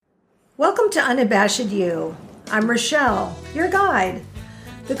Welcome to Unabashed You. I'm Rochelle, your guide.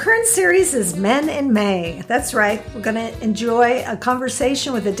 The current series is Men in May. That's right, we're going to enjoy a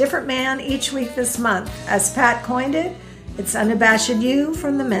conversation with a different man each week this month. As Pat coined it, it's Unabashed You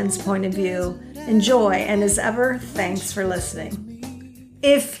from the men's point of view. Enjoy, and as ever, thanks for listening.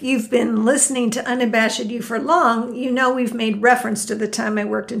 If you've been listening to Unabashed You for long, you know we've made reference to the time I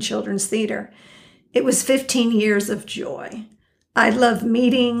worked in children's theater. It was 15 years of joy. I love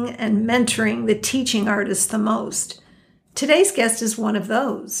meeting and mentoring the teaching artists the most. Today's guest is one of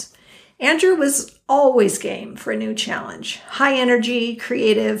those. Andrew was always game for a new challenge. High energy,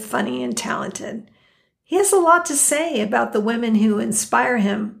 creative, funny, and talented. He has a lot to say about the women who inspire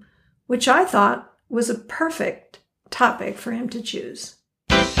him, which I thought was a perfect topic for him to choose.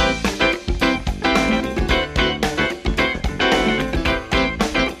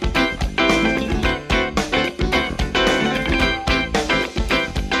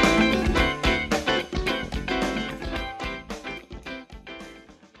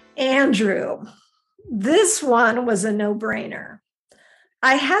 Andrew, this one was a no-brainer.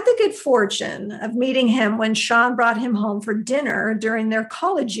 I had the good fortune of meeting him when Sean brought him home for dinner during their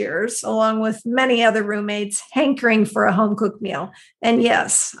college years, along with many other roommates hankering for a home-cooked meal. And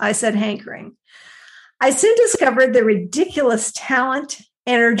yes, I said hankering. I soon discovered the ridiculous talent,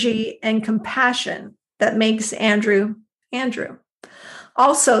 energy, and compassion that makes Andrew, Andrew.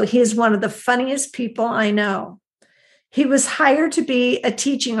 Also, he is one of the funniest people I know. He was hired to be a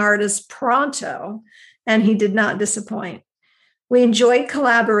teaching artist pronto, and he did not disappoint. We enjoyed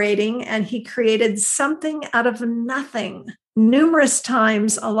collaborating, and he created something out of nothing numerous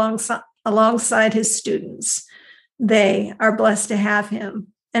times alongside his students. They are blessed to have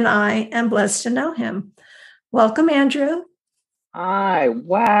him, and I am blessed to know him. Welcome, Andrew. Hi,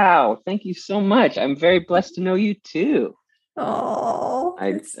 wow. Thank you so much. I'm very blessed to know you too. Oh,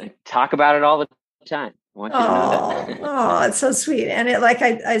 I talk about it all the time. I want you to know that. Oh, it's so sweet. And like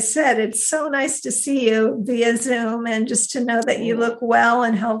I said, it's so nice to see you via Zoom and just to know that you look well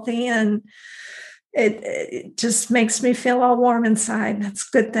and healthy. And it just makes me feel all warm inside. That's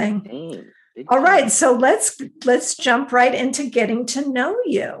a good thing. All right. So let's jump right into getting to know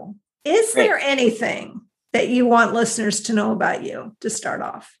you. Is there anything that you want listeners to know about you to start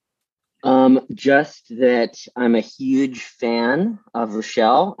off? Just that I'm a huge fan of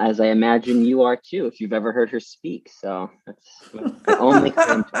Rochelle, as I imagine you are too, if you've ever heard her speak. So that's the only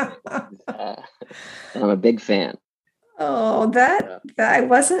claim to it. I'm a big fan. Oh, that I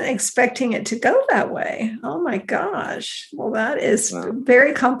wasn't expecting it to go that way. Oh my gosh. Well, that is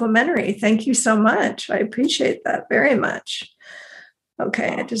very complimentary. Thank you so much. I appreciate that very much. Okay,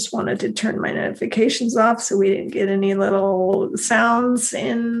 I just wanted to turn my notifications off so we didn't get any little sounds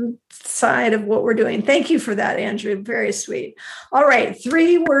inside of what we're doing. Thank you for that, Andrew. Very sweet. All right,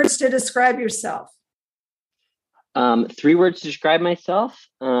 3 words to describe yourself. 3 words to describe myself.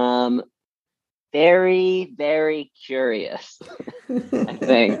 Very, very curious, I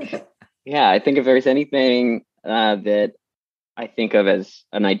think. Yeah, I think if there's anything that I think of as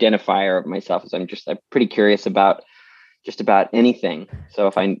an identifier of myself, is I'm pretty curious about just about anything. So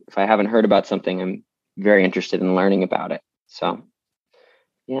if I haven't heard about something, I'm very interested in learning about it. So,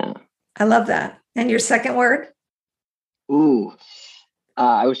 yeah. I love that. And your second word? Ooh,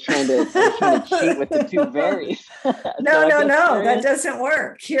 I was trying to cheat with the 2 varies. No, that doesn't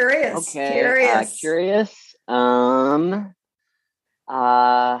work. Curious. Okay. Curious. Loyal,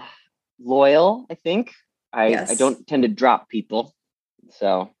 I think. Yes. I don't tend to drop people.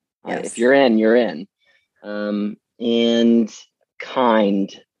 So if you're in, you're in. And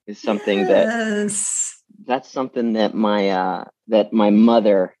kind is something that's something that my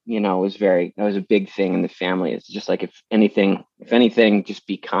mother, that was a big thing in the family. It's just like, if anything, just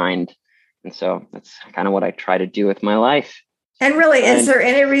be kind. And so that's kind of what I try to do with my life. And really, is there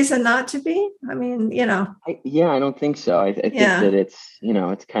any reason not to be? I mean, I don't think so. I think that it's,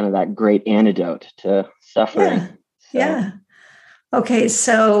 it's kind of that great antidote to suffering. Yeah. Okay,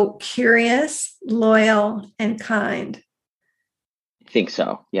 so curious, loyal, and kind. I think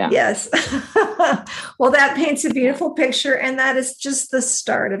so, yeah. Yes. Well, that paints a beautiful picture, and that is just the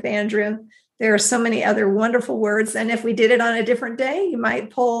start of Andrew. There are so many other wonderful words, and if we did it on a different day, you might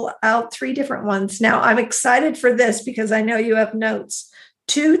pull out 3 different ones. Now, I'm excited for this because I know you have notes.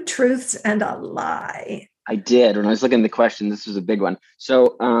 2 truths and a lie. I did. When I was looking at the question, this was a big one.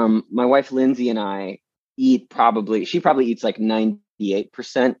 So my wife, Lindsay, and I she probably eats like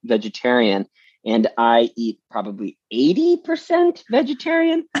 98% vegetarian, and I eat probably 80%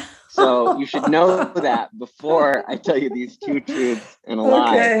 vegetarian. So you should know that before I tell you these 2 truths and a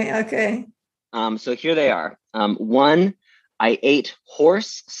lie. Okay. So here they are. 1, I ate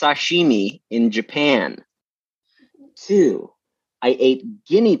horse sashimi in Japan. 2, I ate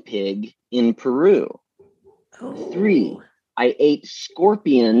guinea pig in Peru. 3, I ate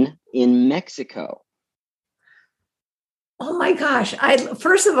scorpion in Mexico. Oh my gosh.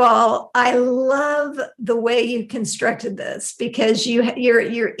 First of all, I love the way you constructed this because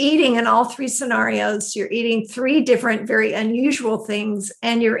you're eating in all three scenarios. You're eating three different, very unusual things,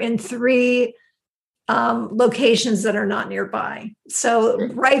 and you're in three locations that are not nearby. So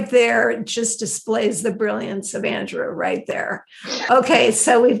right there it just displays the brilliance of Andrew right there. Okay,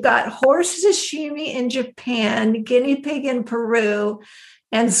 so we've got horse sashimi in Japan, guinea pig in Peru,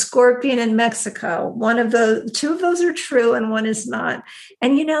 and scorpion in Mexico. Two of those are true and one is not.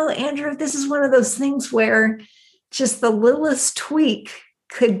 And Andrew, this is one of those things where just the littlest tweak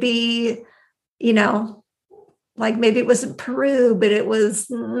could be, like maybe it wasn't Peru, but it was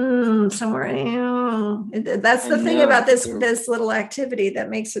somewhere. That's the thing about this little activity that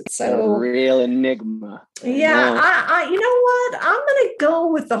makes it so a real enigma. Yeah, I you know what? I'm going to go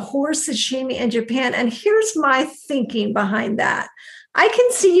with the horse sashimi in Japan, and here's my thinking behind that. I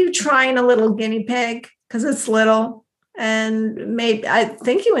can see you trying a little guinea pig because it's little, and maybe I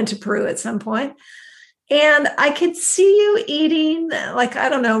think you went to Peru at some point. And I could see you eating, like, I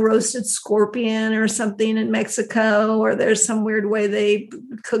don't know, roasted scorpion or something in Mexico, or there's some weird way they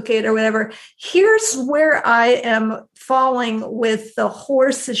cook it or whatever. Here's where I am falling with the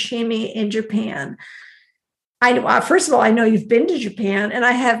horse sashimi in Japan. First of all, I know you've been to Japan, and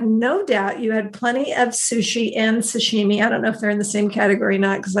I have no doubt you had plenty of sushi and sashimi. I don't know if they're in the same category or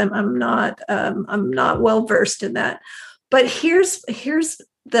not, because I'm not well versed in that. But here's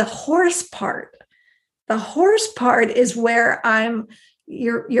the horse part. The horse part is where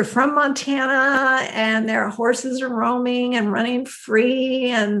you're from Montana, and their horses are roaming and running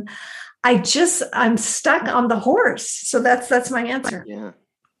free. And I'm stuck on the horse. So that's my answer.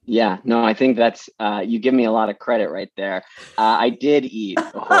 Yeah. No, I think that's, you give me a lot of credit right there. I did eat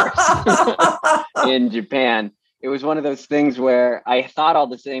a horse in Japan. It was one of those things where I thought all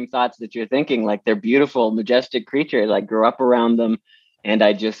the same thoughts that you're thinking, like they're beautiful, majestic creatures. I grew up around them, and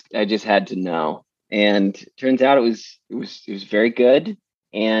I just had to know. And turns out it was very good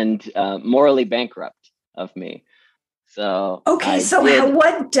and morally bankrupt of me. So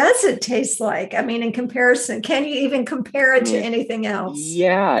what does it taste like? I mean, in comparison, can you even compare it to anything else?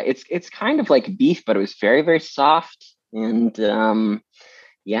 Yeah, it's kind of like beef, but it was very, very soft, and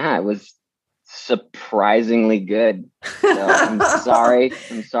it was surprisingly good. So I'm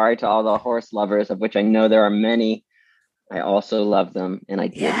sorry to all the horse lovers, of which I know there are many. I also love them, and I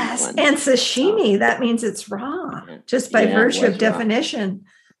did. Yes, and sashimi, that means it's raw, just by virtue of definition.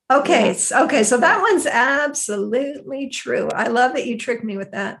 Raw. Okay, so that one's absolutely true. I love that you tricked me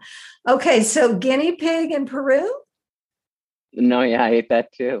with that. Okay, so guinea pig in Peru? No, yeah, I ate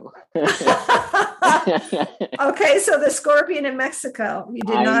that too. Okay, so the scorpion in Mexico, you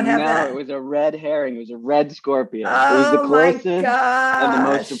did not have that. It was a red herring. It was a red scorpion. Oh, it was the closest and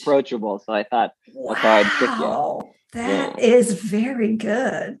the most approachable. So I thought, that's how I'd trick you. That is very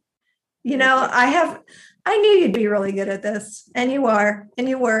good. I knew you'd be really good at this, and you are, and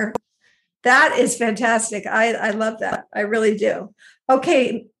you were. That is fantastic. I love that. I really do.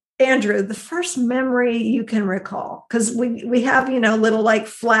 Okay, Andrew, the first memory you can recall, because we have, little like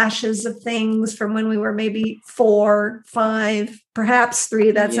flashes of things from when we were maybe 4, 5, perhaps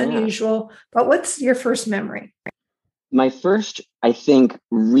 3. That's unusual. But what's your first memory? My first, I think,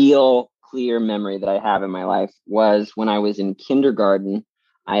 real clear memory that I have in my life was when I was in kindergarten.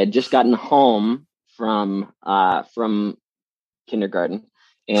 I had just gotten home from kindergarten,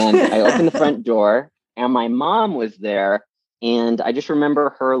 and I opened the front door, and my mom was there. And I just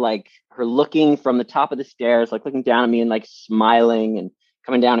remember her looking from the top of the stairs, like looking down at me and like smiling and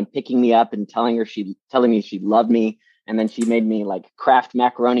coming down and picking me up and telling me she loved me. And then she made me like Kraft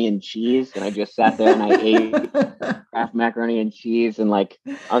macaroni and cheese. And I just sat there and I ate Kraft macaroni and cheese. And I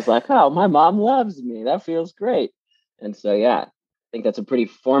was like, oh, my mom loves me. That feels great. And so, I think that's a pretty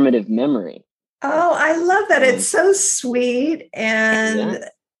formative memory. Oh, I love that. It's so sweet and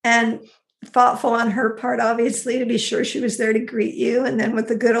thoughtful on her part, obviously, to be sure she was there to greet you. And then with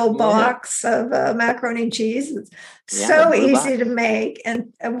the good old box of macaroni and cheese, it's so easy to make.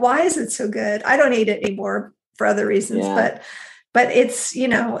 And why is it so good? I don't eat it anymore for other reasons, but it's,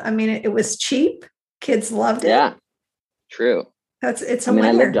 it was cheap. Kids loved it. Yeah, true. It's a winner.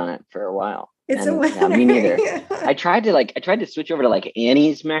 I lived on it for a while. It's a winner. Yeah, me neither. I tried to switch over to like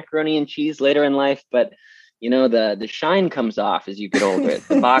Annie's macaroni and cheese later in life, but the shine comes off as you get older.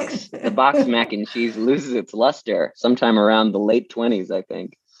 The box mac and cheese loses its luster sometime around the late 20s, I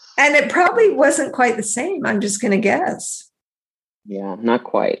think. And it probably wasn't quite the same. I'm just going to guess. Yeah, not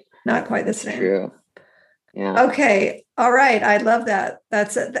quite. Not quite the That's same. true. Yeah. Okay. All right. I love that.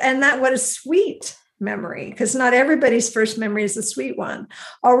 That's it. And that what a sweet memory, because not everybody's first memory is a sweet one.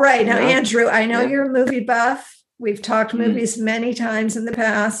 All right. Now, Yeah. Andrew, I know Yeah. you're a movie buff. We've talked movies many times in the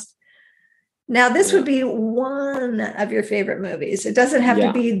past. Now, this would be one of your favorite movies. It doesn't have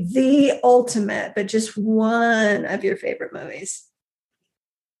to be the ultimate, but just one of your favorite movies.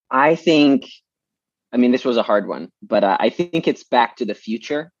 I think, I mean, this was a hard one, but I think it's Back to the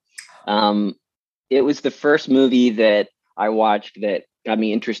Future. It was the first movie that I watched that got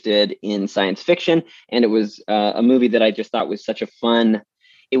me interested in science fiction. And it was a movie that I just thought was such a fun,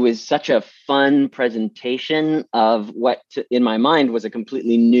 it was such a fun presentation of what in my mind was a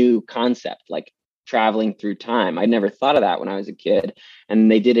completely new concept, like traveling through time. I'd never thought of that when I was a kid, and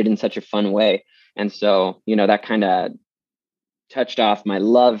they did it in such a fun way. And so, that kind of touched off my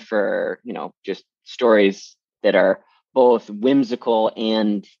love for, just stories that are both whimsical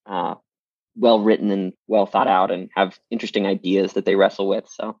and well written and well thought out and have interesting ideas that they wrestle with.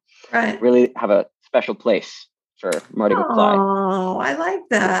 So really have a special place for Marty McFly. Oh, I like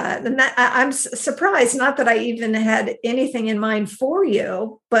that. And I'm surprised, not that I even had anything in mind for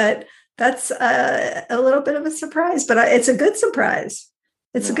you, but that's a little bit of a surprise, but it's a good surprise.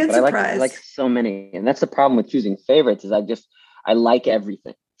 It's a good surprise. I like so many. And that's the problem with choosing favorites is I like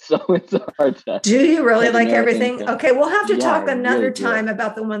everything. So it's hard to. Do you really like everything? Okay, we'll have to talk another time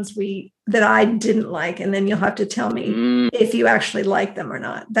about the ones that I didn't like, and then you'll have to tell me if you actually like them or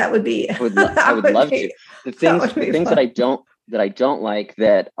not. That would be. I would love to. The things that I don't like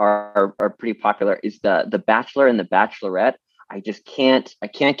that are pretty popular is the Bachelor and the Bachelorette. I can't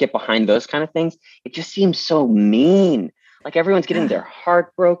get behind those kind of things. It just seems so mean. Like everyone's getting their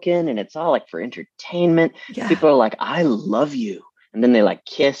heart broken, and it's all like for entertainment. Yeah. People are like, "I love you." And then they like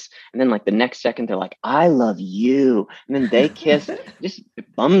kiss. And then like the next second, they're like, "I love you." And then they kiss.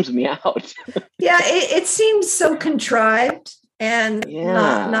 It bums me out. Yeah. It seems so contrived and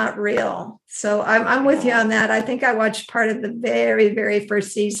not real. So I'm with you on that. I think I watched part of the very, very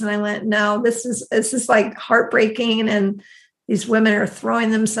first season. I went, no, this is like heartbreaking. And these women are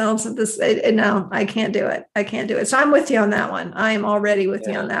throwing themselves at this. No, I can't do it. I can't do it. So I'm with you on that one. I am already with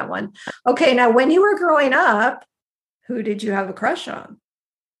you on that one. Okay. Now, when you were growing up, who did you have a crush on?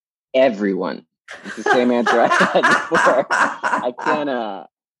 Everyone. It's the same answer I had before. I can't, how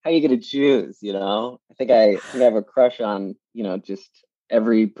are you going to choose, I think I have a crush on, just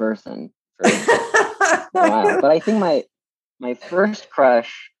every person for a while. But I think my first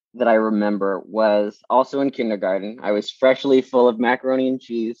crush that I remember was also in kindergarten. I was freshly full of macaroni and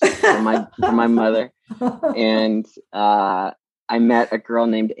cheese from my mother. And I met a girl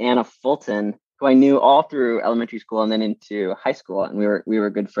named Anna Fulton, who I knew all through elementary school and then into high school. And we were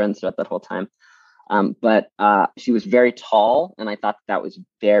good friends throughout that whole time. But she was very tall, and I thought that was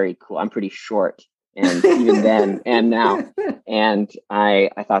very cool. I'm pretty short, and even then and now. And I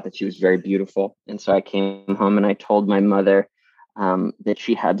thought that she was very beautiful. And so I came home and I told my mother that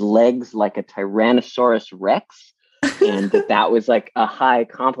she had legs like a Tyrannosaurus Rex, and that was like a high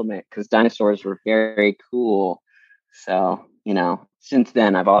compliment because dinosaurs were very cool. So, since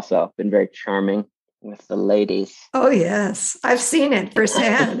then, I've also been very charming with the ladies. Oh, yes. I've seen it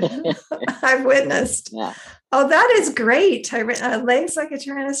firsthand. I've witnessed. Yeah. Oh, that is great. Legs like a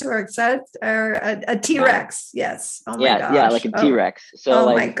Tyrannosaurus or a T-Rex. Yes. Oh, my gosh. Yeah, like a T-Rex.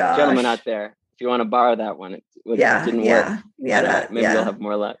 So, my gosh. Gentlemen out there, if you want to borrow that one, it didn't work. Yeah, maybe you'll have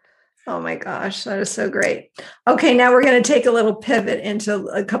more luck. Oh my gosh, that is so great. Okay, now we're going to take a little pivot into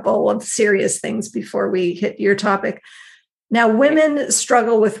a couple of serious things before we hit your topic. Now, women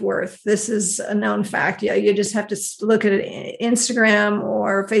struggle with worth. This is a known fact. Yeah, you just have to look at Instagram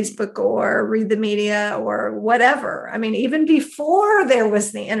or Facebook or read the media or whatever. I mean, even before there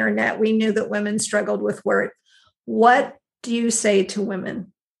was the internet, we knew that women struggled with worth. What do you say to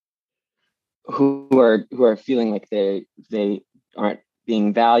women who are feeling like they aren't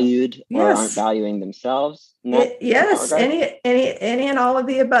being valued or aren't valuing themselves? Yes, any and all of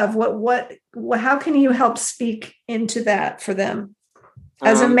the above. What how can you help speak into that for them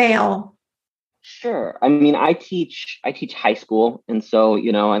as a male? Sure. I mean, I teach high school, and so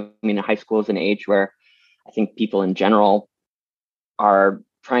high school is an age where I think people in general are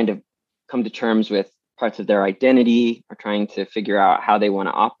trying to come to terms with parts of their identity, are trying to figure out how they want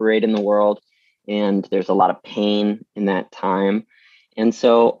to operate in the world, and there's a lot of pain in that time. And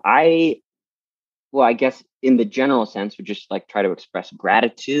so I guess in the general sense, would just like try to express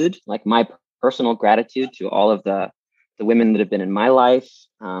gratitude, like my personal gratitude to all of the women that have been in my life,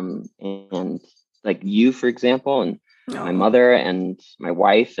 and like you, for example, and my mother and my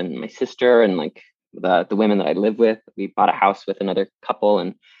wife and my sister, and like the women that I live with. We bought a house with another couple,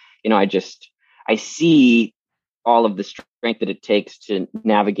 and I see all of the strength that it takes to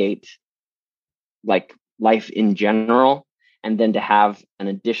navigate like life in general, and then to have an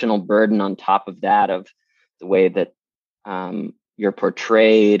additional burden on top of that of the way that you're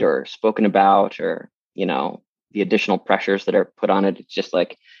portrayed or spoken about, or the additional pressures that are put on it. It's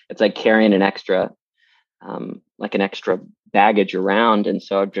like carrying an extra baggage around. And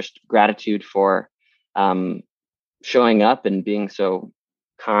so just gratitude for showing up and being so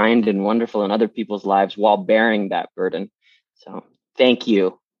kind and wonderful in other people's lives while bearing that burden. So thank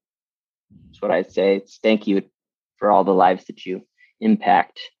you. That's what I'd say. It's thank you for all the lives that you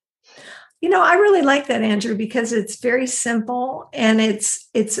impact. I really like that, Andrew, because it's very simple and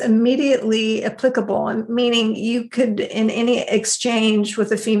it's immediately applicable. Meaning you could, in any exchange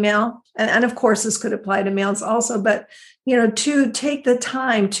with a female, and of course this could apply to males also, but to take the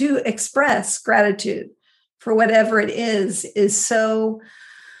time to express gratitude for whatever it is so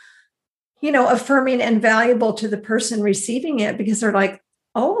affirming and valuable to the person receiving it, because they're like,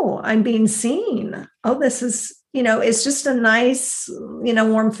 oh, I'm being seen. Oh, this is, it's just a nice,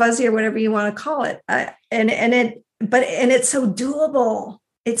 warm fuzzy or whatever you want to call it. And it's so doable.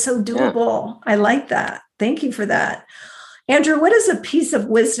 It's so doable. Yeah. I like that. Thank you for that. Andrew, what is a piece of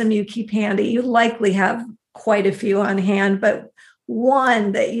wisdom you keep handy? You likely have quite a few on hand, but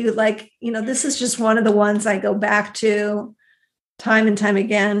one that you like, this is just one of the ones I go back to time and time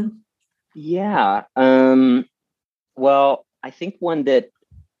again. Yeah. Well, I think one that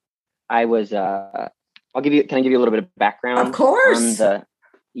I was, can I give you a little bit of background? Of course.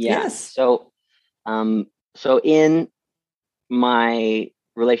 Yes. So in my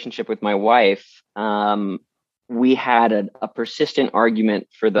relationship with my wife, we had a persistent argument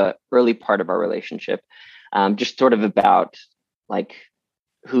for the early part of our relationship, just sort of about like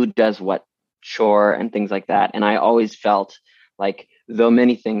who does what chore and things like that. And I always felt like, though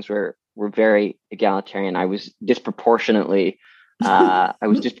many things were very egalitarian, I was disproportionately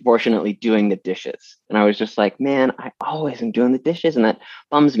doing the dishes. And I was just like, man, I always am doing the dishes, and that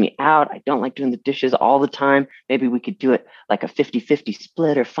bums me out. I don't like doing the dishes all the time. Maybe we could do it like a 50-50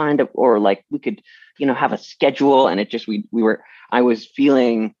 split, or like we could, have a schedule. And it just, I was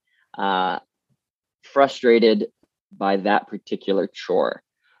feeling frustrated by that particular chore.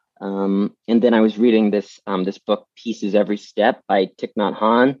 And then I was reading this book, Pieces Every Step by Thich Nhat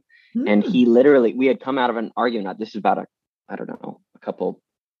Hanh. And he literally, we had come out of an argument. This is about a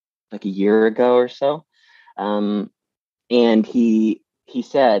year ago or so. And he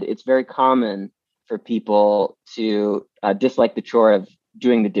said, it's very common for people to dislike the chore of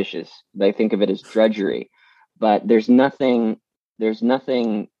doing the dishes. They think of it as drudgery, but there's nothing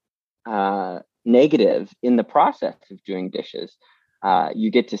negative in the process of doing dishes.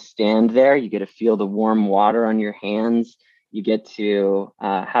 You get to stand there, you get to feel the warm water on your hands. You get to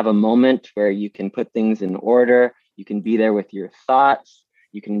have a moment where you can put things in order. You can be there with your thoughts.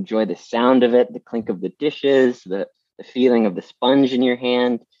 You can enjoy the sound of it, the clink of the dishes, the feeling of the sponge in your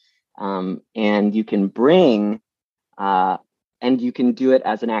hand. And you can and you can do it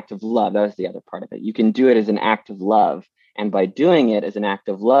as an act of love. That was the other part of it. You can do it as an act of love. And by doing it as an act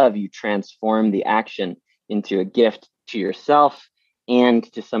of love, you transform the action into a gift to yourself and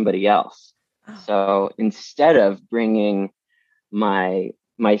to somebody else. So instead of bringing my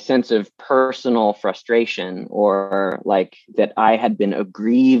sense of personal frustration, or like that I had been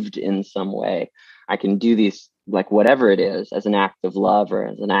aggrieved in some way, I can do these, like whatever it is, as an act of love or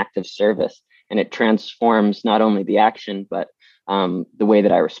as an act of service. And it transforms not only the action, but the way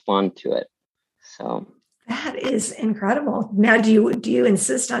that I respond to it. So that is incredible. Now, do you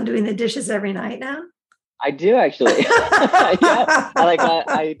insist on doing the dishes every night now? I do, actually. Yeah.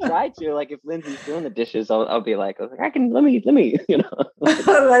 I try to, like, if Lindsay's doing the dishes, I'll be like, let me,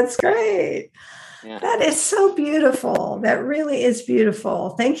 Oh, that's great. Yeah. That is so beautiful. That really is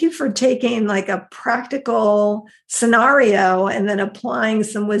beautiful. Thank you for taking like a practical scenario and then applying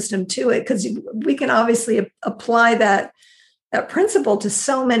some wisdom to it, because we can obviously apply that principle to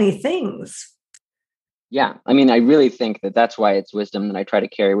so many things. Yeah. I mean, I really think that that's why it's wisdom that I try to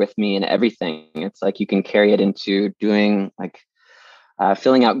carry with me in everything. It's like you can carry it into doing like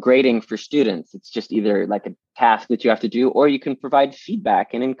filling out grading for students. It's just either like a task that you have to do, or you can provide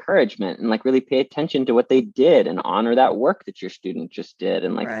feedback and encouragement and like really pay attention to what they did and honor that work that your student just did,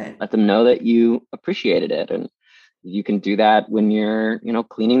 and like let them know that you appreciated it. And you can do that when you're,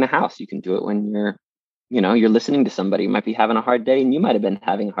 cleaning the house. You can do it when you're listening to somebody who might be having a hard day, and you might have been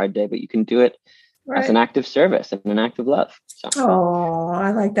having a hard day, but you can do it as an act of service and an act of love. So. Oh,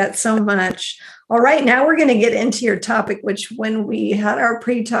 I like that so much. All right, now we're going to get into your topic, which when we had our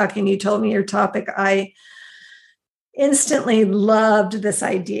pre-talk and you told me your topic, I instantly loved this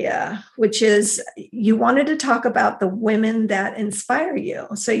idea, which is you wanted to talk about the women that inspire you.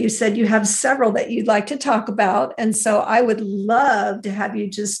 So you said you have several that you'd like to talk about. And so I would love to have you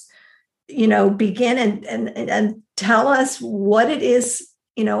just, begin and tell us what it is,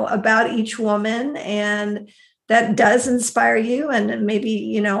 about each woman and that does inspire you. And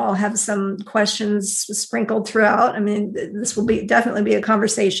maybe, I'll have some questions sprinkled throughout. I mean, this will definitely be a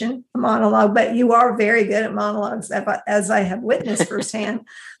conversation, a monologue, but you are very good at monologues as I have witnessed firsthand.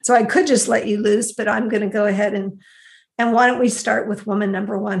 So I could just let you loose, but I'm going to go ahead and why don't we start with woman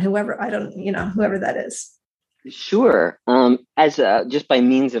number one, whoever that is. Sure. As just by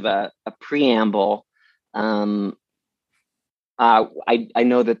means of a preamble, I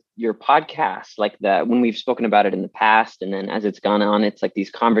know that your podcast, like when we've spoken about it in the past, and then as it's gone on, it's like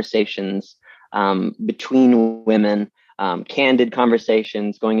these conversations between women, candid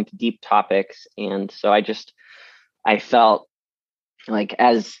conversations, going into deep topics. And so I felt like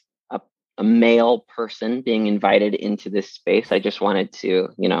as a male person being invited into this space, I just wanted to,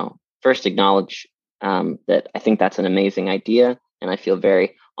 first acknowledge that I think that's an amazing idea. And I feel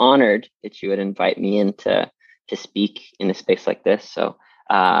very honored that you would invite me in to speak in a space like this. So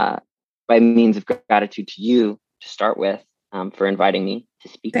by means of gratitude to you to start with for inviting me to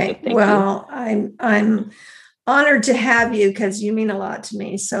speak. Thank you. I'm honored to have you because you mean a lot to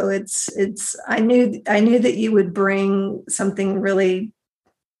me. So I knew that you would bring something really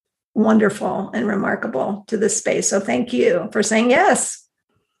wonderful and remarkable to this space. So thank you for saying yes.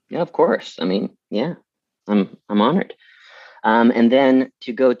 Yeah, of course. I mean, yeah, I'm honored. And then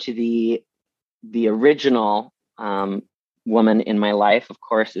to go to the original woman in my life, of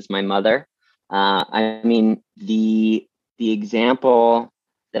course, is my mother. I mean, the example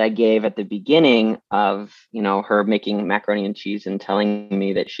that I gave at the beginning of, her making macaroni and cheese and telling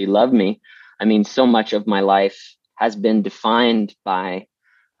me that she loved me. I mean, so much of my life has been defined by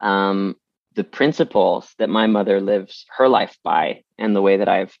the principles that my mother lives her life by, and the way that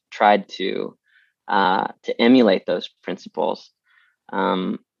I've tried to emulate those principles.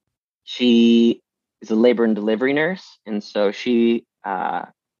 She is a labor and delivery nurse. And so she,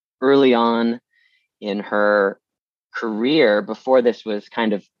 early on in her career, before this was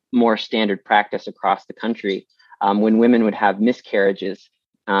kind of more standard practice across the country, when women would have miscarriages,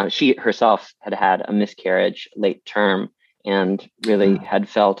 she herself had a miscarriage late term and really had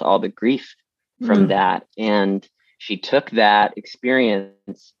felt all the grief from that. And she took that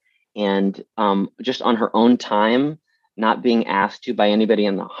experience and just on her own time, not being asked to by anybody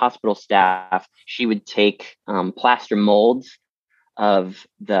in the hospital staff, she would take plaster molds of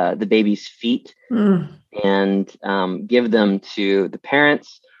the baby's feet and give them to the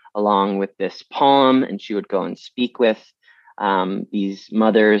parents along with this poem. And she would go and speak with these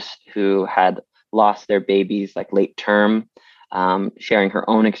mothers who had lost their babies like late term, sharing her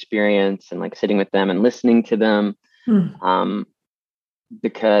own experience and like sitting with them and listening to them.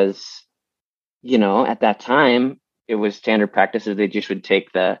 Because, at that time, it was standard practice that they just would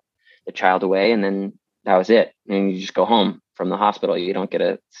take the child away and then that was it. And you just go home from the hospital. You don't get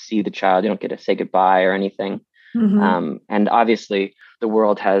to see the child. You don't get to say goodbye or anything. And obviously the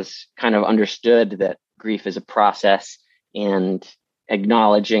world has kind of understood that grief is a process, and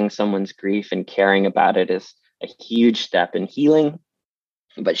acknowledging someone's grief and caring about it is a huge step in healing.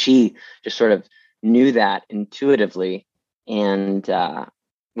 But she just sort of knew that intuitively and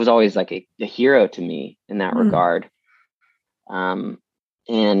was always like a hero to me in that regard. And,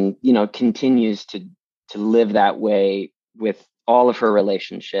 continues to live that way with all of her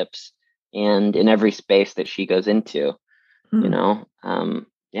relationships and in every space that she goes into,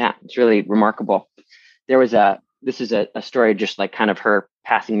 it's really remarkable. This is a story just like kind of her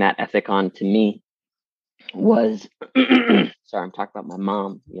passing that ethic on to me was, sorry, I'm talking about my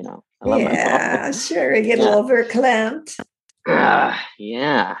mom, I love my mom. Sure. You get a little verklempt.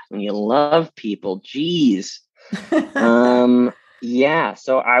 Yeah. When you love people, geez. Yeah.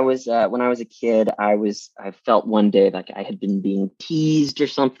 So I was, when I was a kid, I felt one day like I had been being teased or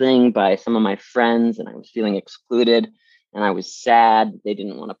something by some of my friends, and I was feeling excluded, and I was sad. They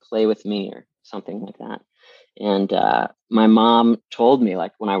didn't want to play with me or something like that. And my mom told me,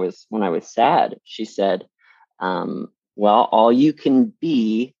 like, when I was sad, she said, well, all you can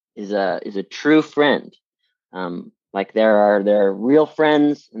be is a true friend. Like there are real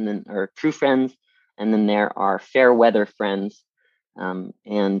friends, and then are true friends, and then there are fair weather friends.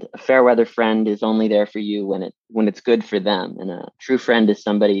 And a fair weather friend is only there for you when it's good for them, and a true friend is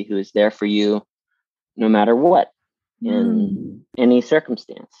somebody who is there for you no matter what, in Mm. any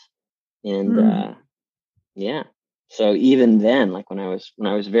circumstance. And yeah. So even then, like when I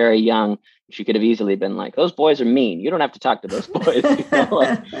was very young, she could have easily been like, "Those boys are mean. You don't have to talk to those boys." You know,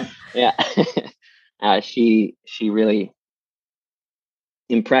 like, yeah. She really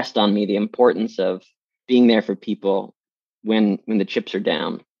impressed on me the importance of being there for people when the chips are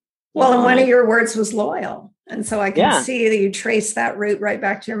down. Well, and And one of your words was loyal. And so I can yeah, see that you trace that root right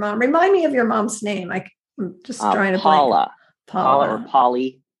back to your mom. Remind me of your mom's name. I'm just drawing a blank. Paula or Paula.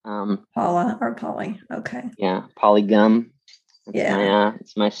 Polly. Paula or Polly. Okay. Yeah, Polly Gum. Yeah.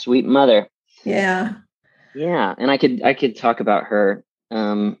 It's my sweet mother. Yeah. Yeah, and I could talk about her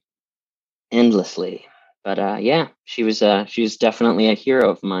endlessly, but yeah, she was definitely a hero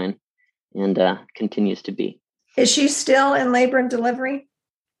of mine, and continues to be. Is she still in labor and delivery?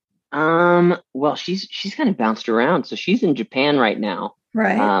 Well, she's kind of bounced around, so she's in Japan right now,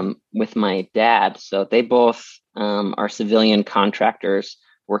 Right. with my dad. So they both are civilian contractors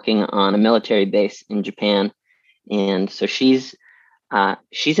working on a military base in Japan, and so she's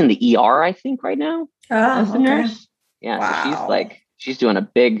in the ER, I think, right now as Oh, a okay. nurse. Yeah, so Wow. she's doing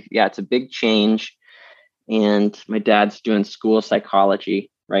it's a big change. And my dad's doing school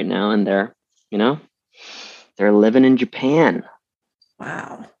psychology right now, and you know, they're living in Japan.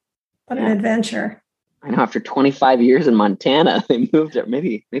 Wow. What an Yeah, adventure. I know. After 25 years in Montana, they moved there.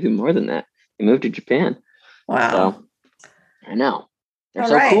 Maybe more than that. They moved to Japan. Wow. So I know they're All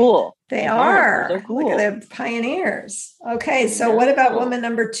so right. cool. They My parents, they're so are. Look at cool. the pioneers. Okay. I So what about know. woman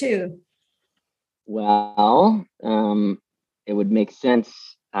number two? Well, it would make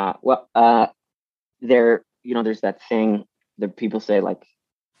sense. There's that thing that people say, like,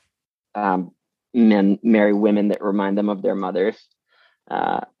 men marry women that remind them of their mothers.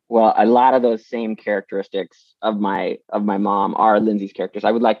 Well, a lot of those same characteristics of my mom are Lindsay's characters.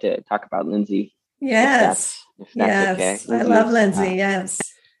 I would like to talk about Lindsay, Yes. if that's okay. Yes. I Lindsay love is Lindsay. Yes.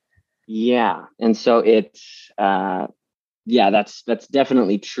 yeah, and so it's yeah, that's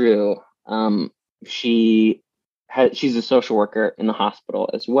definitely true. She she's a social worker in the hospital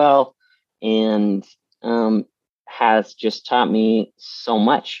as well, and has just taught me so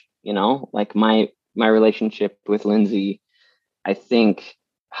much. Like my relationship with Lindsay, I think,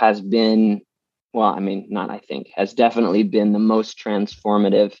 has been, well, I mean, not I think, has definitely been the most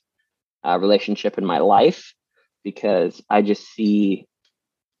transformative relationship in my life, because I just see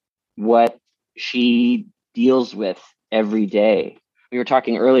what she deals with every day. We were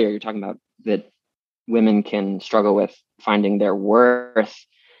talking earlier, you're talking about that women can struggle with finding their worth.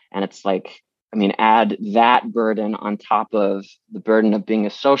 And it's like, I mean, add that burden on top of the burden of being a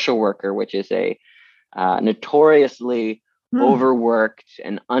social worker, which is a notoriously Hmm. overworked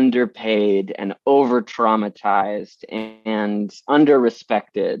and underpaid and over traumatized and under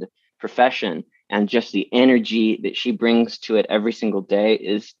respected profession. And just the energy that she brings to it every single day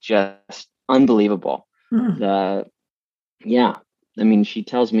is just unbelievable. Hmm. The Yeah, I mean, she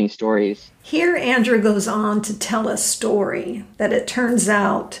tells me stories. Here, Andrew goes on to tell a story that it turns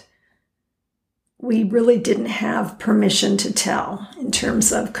out we really didn't have permission to tell in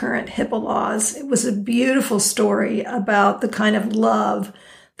terms of current HIPAA laws. It was a beautiful story about the kind of love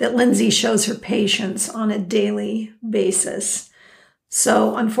that Lindsay shows her patients on a daily basis.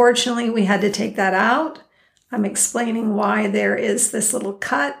 So unfortunately, we had to take that out. I'm explaining why there is this little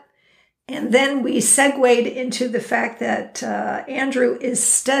cut. And then we segued into the fact that Andrew is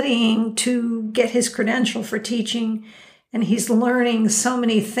studying to get his credential for teaching, and he's learning so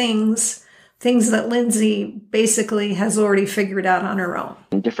many things that Lindsay basically has already figured out on her own.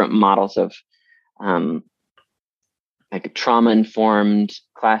 And different models of um, like trauma-informed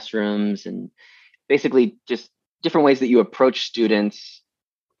classrooms, and basically just different ways that you approach students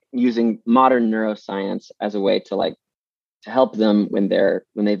using modern neuroscience as a way to help them when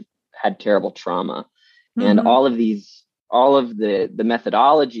they've had terrible trauma. And Mm-hmm. all of the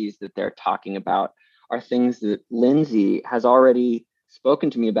methodologies that they're talking about are things that Lindsay has already spoken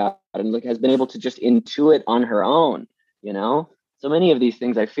to me about, and has been able to just intuit on her own. So many of these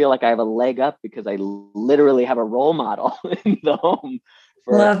things, I feel like I have a leg up because I literally have a role model in the home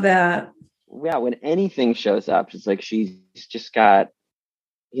for, Love that. yeah, when anything shows up. It's like just got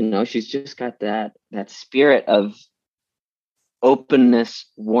she's just got that spirit of openness,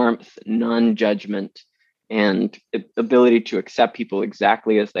 warmth, non-judgment, and ability to accept people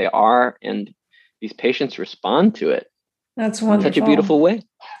exactly as they are. And these patients respond to it That's in such a wonderful. beautiful way,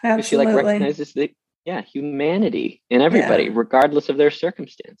 because she Absolutely. recognizes the humanity in everybody, Yeah. regardless of their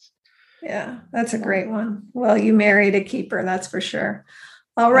circumstance. Yeah. That's a So great one. Well, you married a keeper, that's for sure.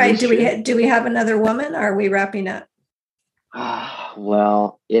 All that right. is true. Do we have another woman? Or are we wrapping up?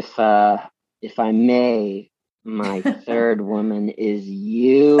 Well, if if I may, my third woman is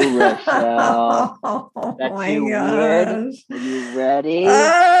you, Rochelle. Oh That my too weird? gosh. Are you ready?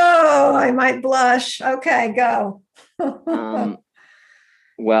 Oh, I might blush. Okay, go.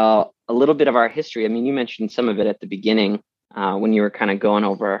 Well, a little bit of our history. I mean, you mentioned some of it at the beginning when you were kind of going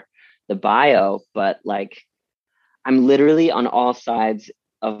over the bio, but like I'm literally on all sides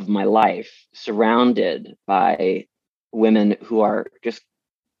of my life surrounded by women who are just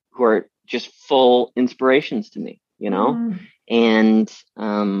full inspirations to me, you know? And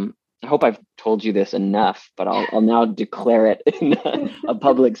I hope I've told you this enough, but I'll now declare it in a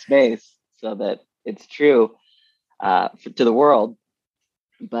public space so that it's true to the world.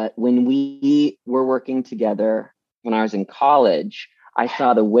 But when we were working together when I was in college, I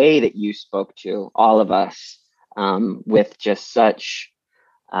saw the way that you spoke to all of us with just such,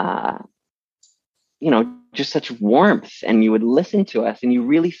 uh, just such warmth. And you would listen to us, and you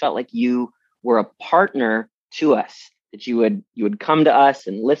really felt like you were a partner to us. That you would come to us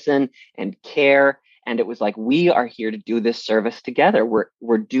and listen and care. And it was like, we are here to do this service together.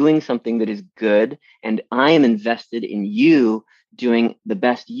 We're doing something that is good, and I am invested in you doing the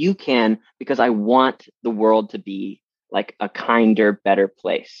best you can because I want the world to be like a kinder, better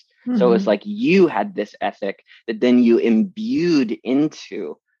place. So it was like you had this ethic that then you imbued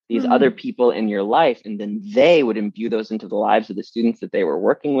into these other people in your life, and then they would imbue those into the lives of the students that they were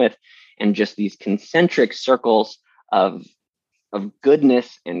working with, and just these concentric circles of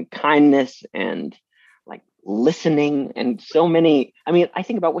goodness and kindness and like listening and so many. I mean, I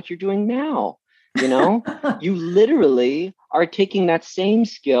think about what you're doing now. You literally are taking that same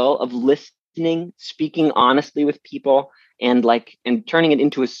skill of listening, speaking honestly with people, and turning it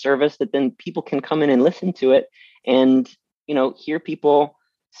into a service that then people can come in and listen to it and hear people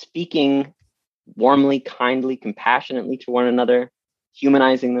speaking warmly, kindly, compassionately to one another,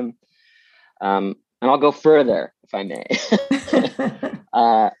 humanizing them. And I'll go further if I may.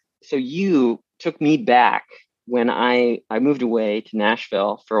 So you took me back when I moved away to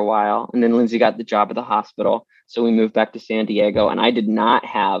Nashville for a while, and then Lindsay got the job at the hospital. So we moved back to San Diego, and I did not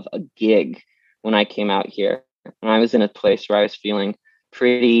have a gig when I came out here. And I was in a place where I was feeling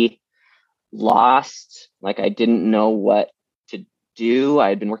pretty lost. Like I didn't know what to do. I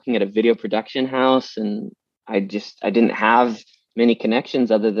had been working at a video production house, and I didn't have many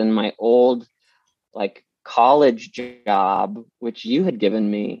connections other than my old like college job, which you had given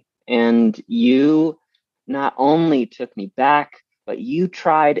me. And you not only took me back, but you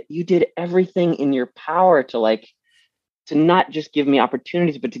did everything in your power to not just give me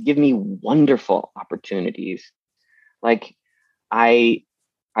opportunities, but to give me wonderful opportunities. Like I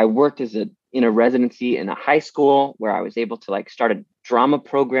worked in a residency in a high school where I was able to start a drama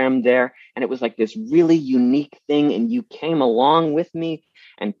program there. And it was like this really unique thing. And you came along with me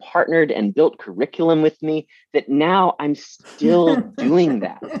and partnered and built curriculum with me that now I'm still doing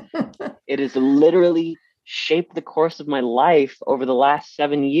that. It has literally shaped the course of my life over the last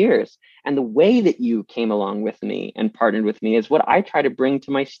 7 years. And the way that you came along with me and partnered with me is what I try to bring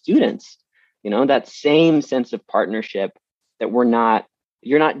to my students. That same sense of partnership, that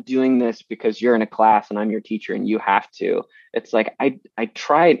you're not doing this because you're in a class and I'm your teacher and you have to. It's like, I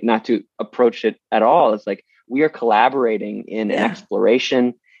try not to approach it at all. It's like, we are collaborating in an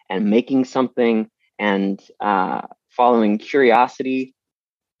exploration and making something and following curiosity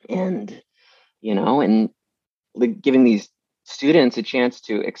and giving these students a chance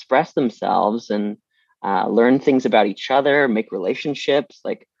to express themselves and learn things about each other, make relationships,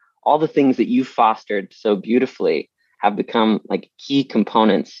 like all the things that you fostered so beautifully have become like key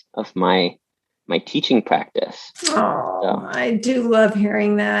components of my teaching practice. Oh, so. I do love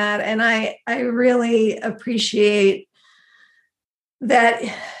hearing that. And I really appreciate that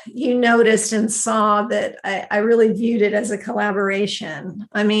you noticed and saw that I really viewed it as a collaboration.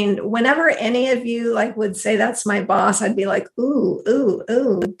 I mean, whenever any of you would say that's my boss, I'd be like, ooh,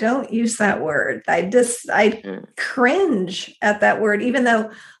 don't use that word. I cringe at that word, even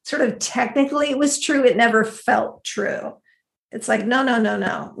though sort of technically it was true. It never felt true. It's like,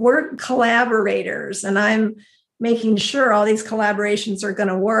 no. We're collaborators, and I'm making sure all these collaborations are going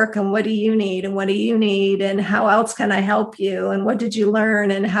to work. And what do you need? And what do you need? And how else can I help you? And what did you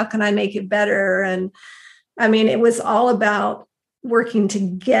learn? And how can I make it better? And I mean, it was all about working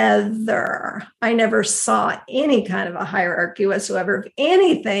together. I never saw any kind of a hierarchy whatsoever. If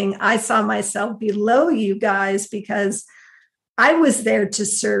anything, I saw myself below you guys because I was there to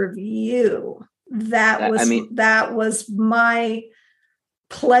serve you. That was my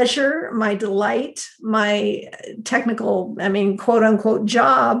pleasure, my delight, my technical, quote unquote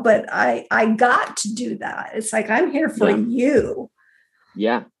job, but I got to do that. It's like, I'm here for you.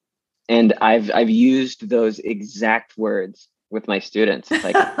 Yeah. And I've used those exact words with my students. It's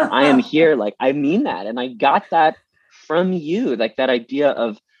like, I am here, like I mean that. And I got that from you, like that idea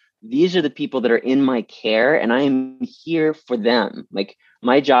of these are the people that are in my care and I am here for them. Like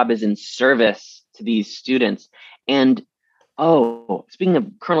my job is in service to these students. And oh, speaking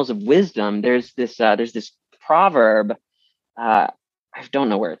of kernels of wisdom, there's this proverb. I don't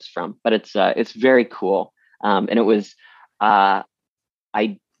know where it's from, but it's very cool. And it was, I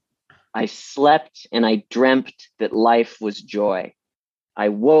I slept and I dreamt that life was joy. I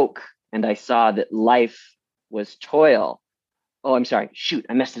woke and I saw that life was toil. Oh, I'm sorry. Shoot,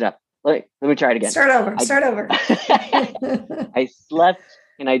 I messed it up. Let me try it again. Start over. I slept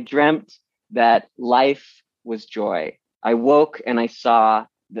and I dreamt that life was joy. I woke and I saw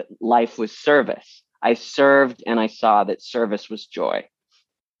that life was service. I served and I saw that service was joy.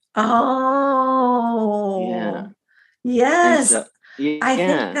 Oh, Yeah. yes. So, yeah. I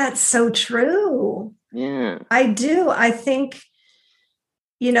think that's so true. Yeah. I do. I think,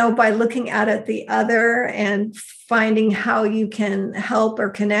 by looking out at the other and finding how you can help or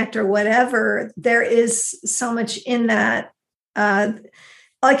connect or whatever, there is so much in that.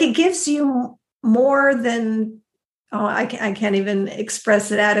 Like it gives you more than, I can't even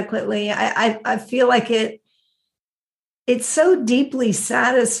express it adequately. I feel like it's so deeply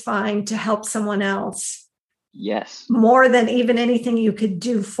satisfying to help someone else. Yes. More than even anything you could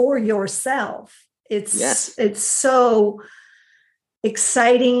do for yourself. It's so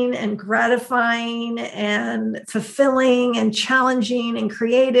exciting and gratifying and fulfilling and challenging and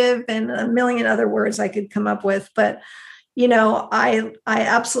creative and a million other words I could come up with. But, I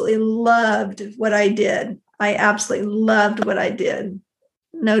absolutely loved what I did.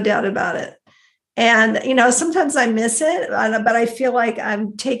 No doubt about it. And, sometimes I miss it, but I feel like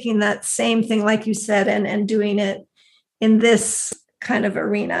I'm taking that same thing, like you said, and doing it in this kind of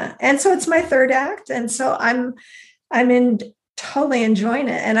arena. And so it's my third act. And so I'm totally enjoying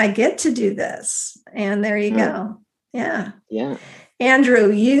it. And I get to do this. And there you go. Yeah. Yeah.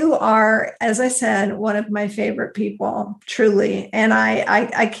 Andrew, you are, as I said, one of my favorite people, truly. And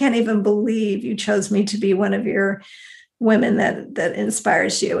I can't even believe you chose me to be one of your women that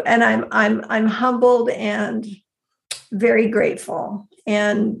inspires you. And I'm humbled and very grateful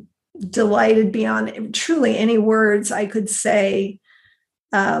and delighted beyond truly any words I could say,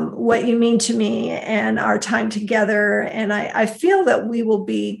 what you mean to me and our time together. And I feel that we will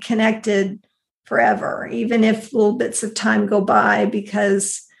be connected forever, even if little bits of time go by,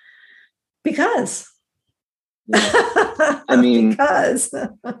 because I mean, because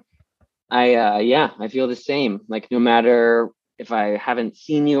I feel the same. Like no matter if I haven't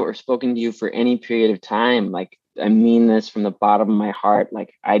seen you or spoken to you for any period of time, like I mean this from the bottom of my heart.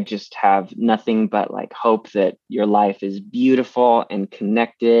 Like I just have nothing but like hope that your life is beautiful and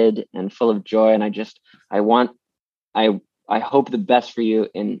connected and full of joy. And I hope the best for you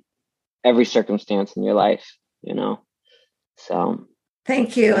in every circumstance in your life, So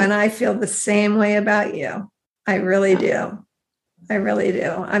thank you. And I feel the same way about you. I really do.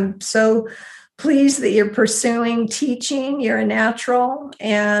 I'm so pleased that you're pursuing teaching. You're a natural.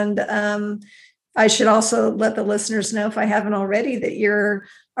 And I should also let the listeners know, if I haven't already, that you're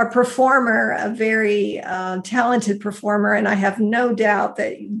a performer, a very talented performer. And I have no doubt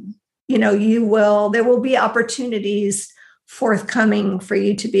that, there will be opportunities forthcoming for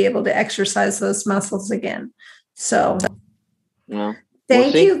you to be able to exercise those muscles again. So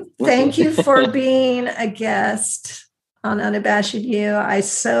thank you for being a guest on Unabashed You. I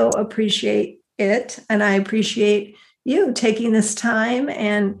so appreciate it. And I appreciate you taking this time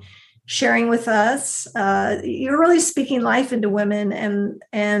and sharing with us. You're really speaking life into women,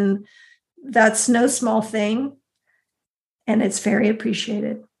 and that's no small thing. And it's very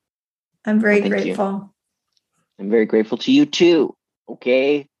appreciated. I'm very grateful. I'm very grateful to you too.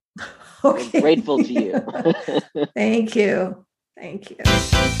 Okay. I'm grateful to you. Thank you.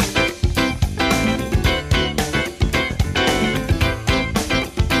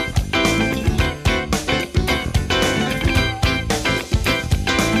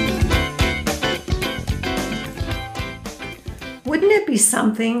 Wouldn't it be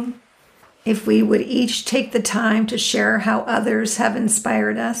something if we would each take the time to share how others have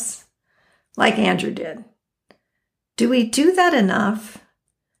inspired us, like Andrew did? Do we do that enough?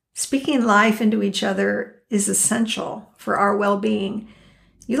 Speaking life into each other is essential for our well-being.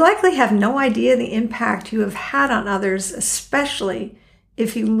 You likely have no idea the impact you have had on others, especially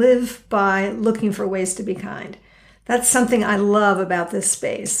if you live by looking for ways to be kind. That's something I love about this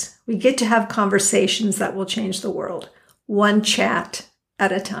space. We get to have conversations that will change the world, one chat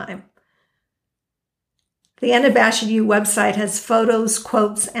at a time. The Unabashed You website has photos,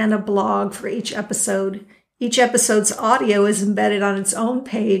 quotes, and a blog for each episode. Each episode's audio is embedded on its own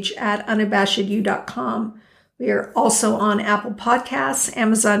page at unabashedyou.com. We are also on Apple Podcasts,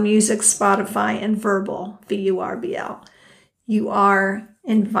 Amazon Music, Spotify, and Verbal, VURBL. You are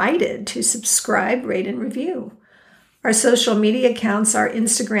invited to subscribe, rate, and review. Our social media accounts are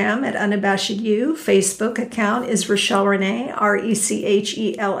Instagram at unabashedyou. Facebook account is Rachelle Renae,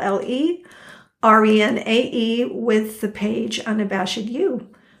 RECHELLE, RENAE with the page Unabashed You.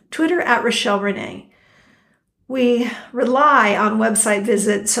 Twitter at Rachelle Renae. We rely on website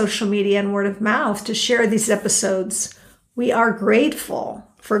visits, social media, and word of mouth to share these episodes. We are grateful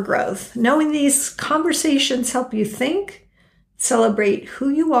for growth. Knowing these conversations help you think, celebrate who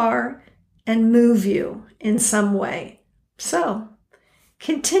you are, and move you in some way. So,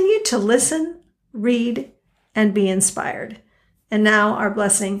 continue to listen, read, and be inspired. And now our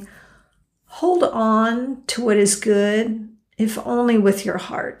blessing. Hold on to what is good, if only with your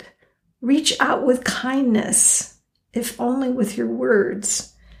heart. Reach out with kindness, if only with your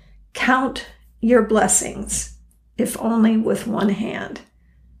words. Count your blessings, if only with one hand.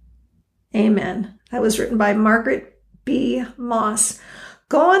 Amen. That was written by Margaret B. Moss.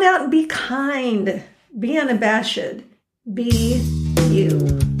 Go on out and be kind. Be unabashed. Be